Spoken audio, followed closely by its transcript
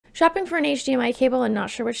Shopping for an HDMI cable and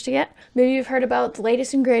not sure which to get? Maybe you've heard about the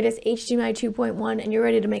latest and greatest HDMI 2.1 and you're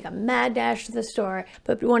ready to make a mad dash to the store,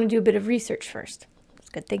 but you want to do a bit of research first. That's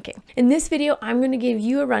good thinking. In this video, I'm going to give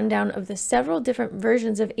you a rundown of the several different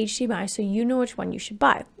versions of HDMI so you know which one you should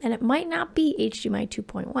buy. And it might not be HDMI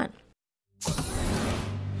 2.1.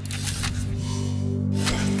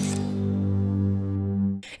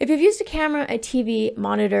 If you've used a camera, a TV,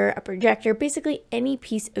 monitor, a projector, basically any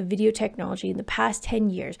piece of video technology in the past 10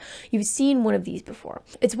 years, you've seen one of these before.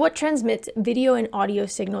 It's what transmits video and audio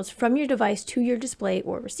signals from your device to your display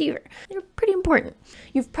or receiver. They're pretty important.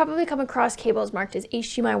 You've probably come across cables marked as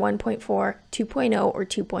HDMI 1.4, 2.0, or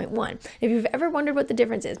 2.1. If you've ever wondered what the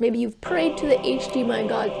difference is, maybe you've prayed to the HDMI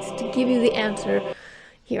gods to give you the answer,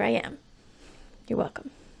 here I am. You're welcome.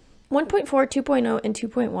 1.4, 2.0, and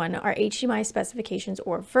 2.1 are HDMI specifications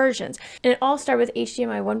or versions, and it all started with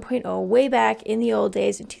HDMI 1.0 way back in the old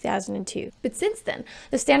days in 2002. But since then,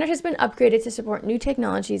 the standard has been upgraded to support new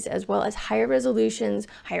technologies as well as higher resolutions,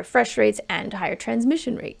 higher refresh rates, and higher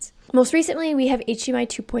transmission rates. Most recently, we have HDMI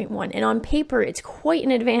 2.1, and on paper, it's quite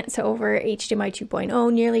an advance over HDMI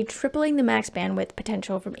 2.0, nearly tripling the max bandwidth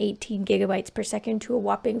potential from 18 gigabytes per second to a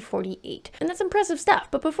whopping 48. And that's impressive stuff.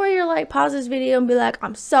 But before you're like, pause this video and be like,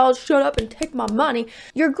 I'm sold, shut up and take my money,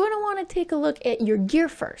 you're going to want to take a look at your gear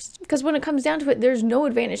first. Because when it comes down to it, there's no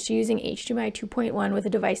advantage to using HDMI 2.1 with a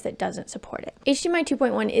device that doesn't support it. HDMI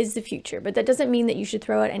 2.1 is the future, but that doesn't mean that you should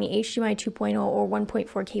throw out any HDMI 2.0 or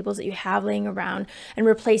 1.4 cables that you have laying around and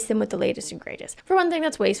replace them with the latest and greatest. For one thing,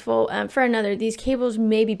 that's wasteful. For another, these cables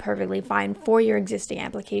may be perfectly fine for your existing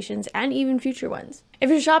applications and even future ones. If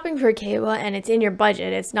you're shopping for a cable and it's in your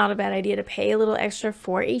budget, it's not a bad idea to pay a little extra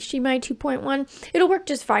for HDMI 2.1. It'll work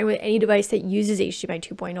just fine with any device that uses HDMI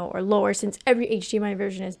 2.0 or lower, since every HDMI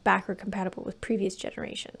version is backward compatible with previous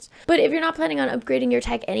generations. But if you're not planning on upgrading your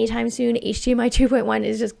tech anytime soon, HDMI 2.1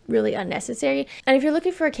 is just really unnecessary. And if you're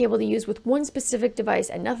looking for a cable to use with one specific device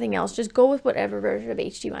and nothing else, just go with whatever version of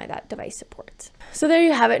HDMI that device supports. So there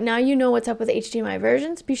you have it. Now you know what's up with HDMI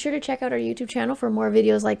versions. Be sure to check out our YouTube channel for more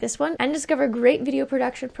videos like this one and discover great video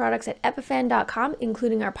production products at epiphan.com,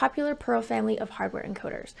 including our popular Pearl family of hardware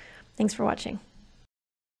encoders. Thanks for watching.